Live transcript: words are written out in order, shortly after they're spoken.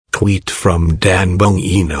tweet from Dan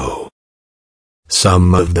Bongino.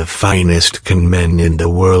 Some of the finest conmen in the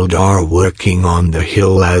world are working on the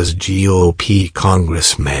Hill as GOP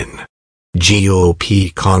congressmen.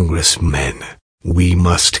 GOP congressmen, we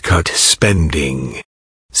must cut spending.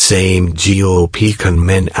 Same GOP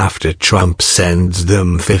conmen after Trump sends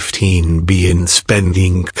them 15 billion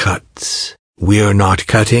spending cuts. We're not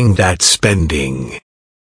cutting that spending.